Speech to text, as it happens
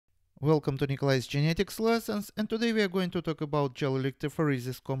Welcome to Nikolai's genetics lessons, and today we are going to talk about gel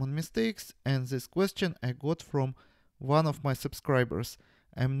electrophoresis common mistakes, and this question I got from one of my subscribers.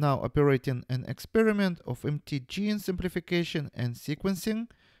 I'm now operating an experiment of MT genes amplification and sequencing.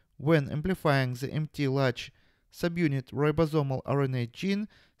 When amplifying the MT large subunit ribosomal RNA gene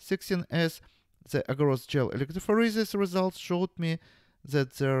 16S, the Agarose gel electrophoresis results showed me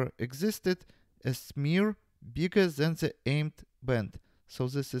that there existed a smear bigger than the aimed band. So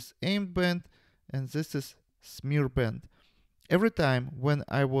this is aimed band and this is smear band. Every time when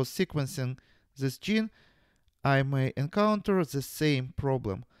I was sequencing this gene, I may encounter the same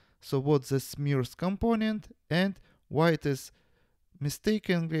problem. So what's the smears component and why it is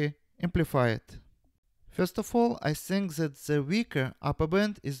mistakenly amplified? First of all, I think that the weaker upper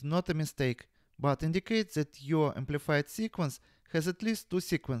band is not a mistake, but indicates that your amplified sequence has at least two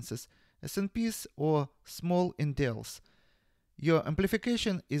sequences, SNPs or small indels. Your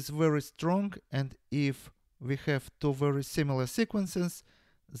amplification is very strong, and if we have two very similar sequences,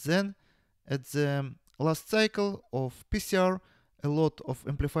 then at the last cycle of PCR, a lot of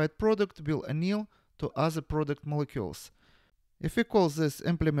amplified product will anneal to other product molecules. If we call these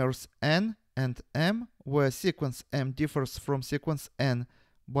amplimers N and M, where sequence M differs from sequence N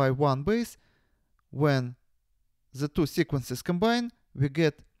by one base, when the two sequences combine, we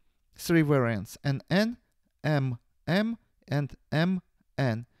get three variants: NN, MM, and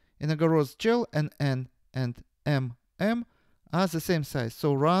MN. In Agarose gel, NN and MM are the same size,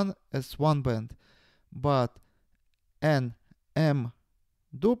 so run as one band. But NM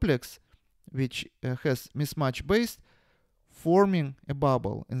duplex, which has mismatch base, forming a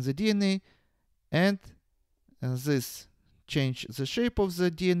bubble in the DNA, and this change the shape of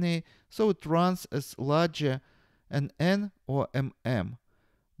the DNA, so it runs as larger NN or MM.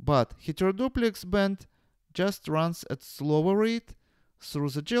 But heteroduplex band just runs at slower rate through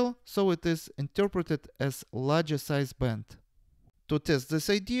the gel, so it is interpreted as larger size band. To test this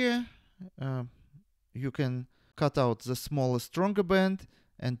idea, you can cut out the smaller, stronger band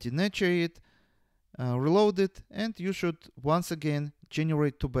and denature it, reload it, and you should once again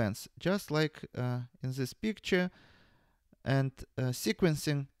generate two bands, just like in this picture. And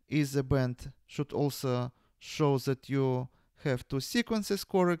sequencing is a band should also show that you have two sequences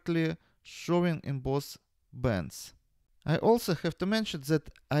correctly showing in both bands. I also have to mention that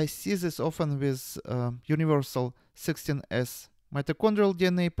I see this often with universal 16S mitochondrial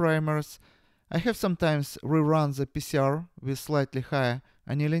DNA primers. I have sometimes rerun the PCR with slightly higher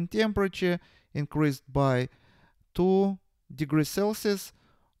annealing temperature, increased by 2 degrees Celsius.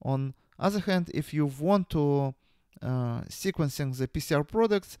 On other hand, if you want to sequencing the PCR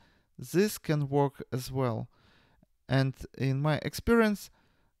products, this can work as well. And in my experience,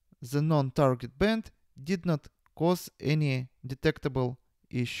 the non-target band did not cause any detectable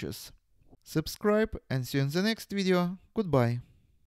issues. Subscribe and see you in the next video. Goodbye.